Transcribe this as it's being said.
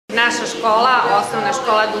Naša škola, osnovna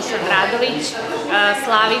škola Dušan Radović,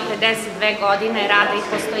 slavi 52 godine rada i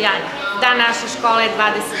postojanja. Dan naše škole je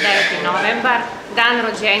 29. novembar, dan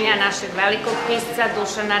rođenja našeg velikog pisca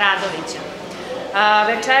Dušana Radovića.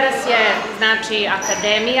 Večeras je, znači,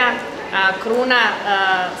 akademija, kruna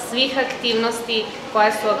svih aktivnosti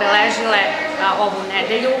koje su obeležile ovu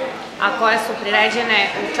nedelju, a koje su priređene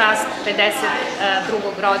u čast 52.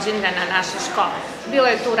 rođendana naše škole. Bilo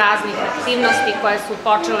je tu raznih aktivnosti koje su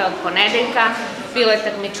počele od ponedeljka, bilo je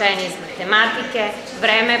takmičenje iz matematike,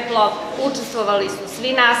 vremeplov, učestvovali su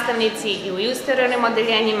svi nastavnici i u istorijskim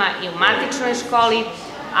odeljenjima i u matičnoj školi,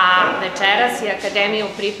 a večeras je akademiju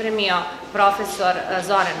pripremio profesor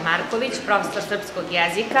Zoran Branković, profesor srpskog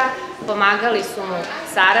jezika, pomagali su mu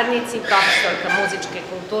saradnici, profesorka muzičke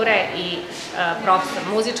kulture i profesor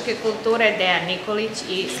muzičke kulture Dejan Nikolić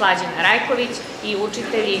i Slađana Rajković i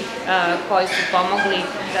učitelji koji su pomogli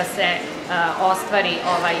da se ostvari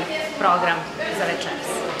ovaj program za večeras.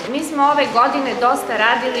 Mi smo ove godine dosta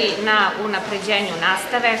radili na unapređenju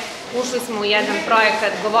nastave, ušli smo u jedan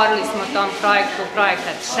projekat, govorili smo o tom projektu,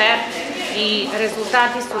 projekat Share, i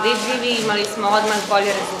rezultati su vidljivi, imali smo odmah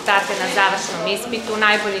bolje rezultate na završnom ispitu,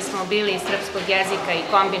 najbolji smo bili iz srpskog jezika i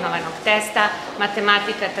kombinovanog testa,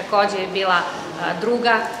 matematika takođe je bila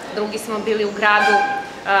drugi smo bili u gradu.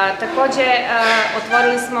 Takođe,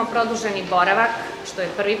 otvorili smo produženi boravak, što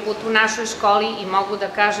je prvi put u našoj školi i mogu da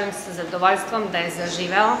kažem sa zadovoljstvom da je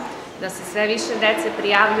zaživeo, da se sve više dece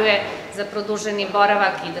prijavljuje za produženi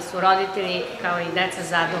boravak i da su roditelji kao i deca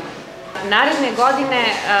zadovoljni. Naredne godine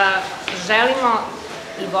želimo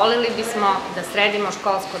i volili bismo da sredimo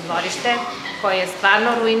školsko dvorište koje je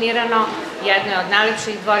stvarno ruinirano, jedno je od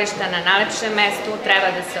najlepših dvorišta na najlepšem mestu, treba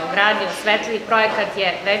da se ogradi, osvetli, projekat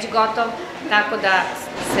je već gotov, tako da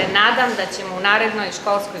se nadam da ćemo u narednoj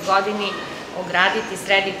školskoj godini ograditi,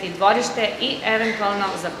 srediti dvorište i eventualno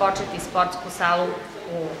započeti sportsku salu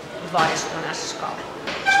u dvorištu naše škole.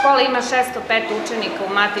 Škola ima 605 učenika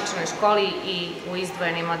u matičnoj školi i u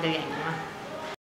izdvojenim odeljenjima.